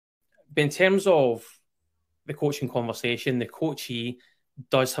But in terms of the coaching conversation, the coachee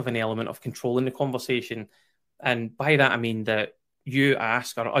does have an element of controlling the conversation. And by that, I mean that you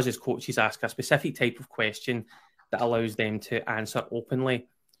ask, or us as coaches ask, a specific type of question that allows them to answer openly.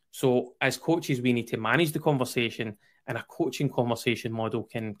 So as coaches, we need to manage the conversation, and a coaching conversation model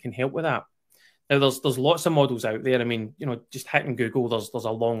can help with that. Now, there's lots of models out there. I mean, just hitting Google, there's a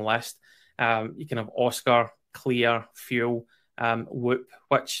long list. You can have Oscar, Clear, Fuel, Whoop,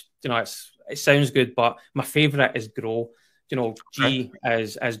 which, it sounds good, but my favorite is Grow. G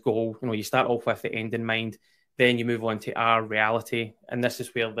as goal. You start off with the end in mind, then you move on to R, reality, and this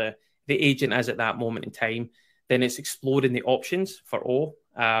is where the agent is at that moment in time. Then it's exploring the options for O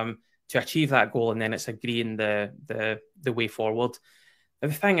to achieve that goal, and then it's agreeing the way forward. Now,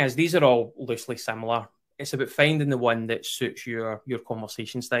 the thing is, these are all loosely similar. It's about finding the one that suits your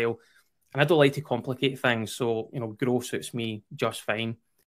conversation style. And I don't like to complicate things, so Grow suits me just fine.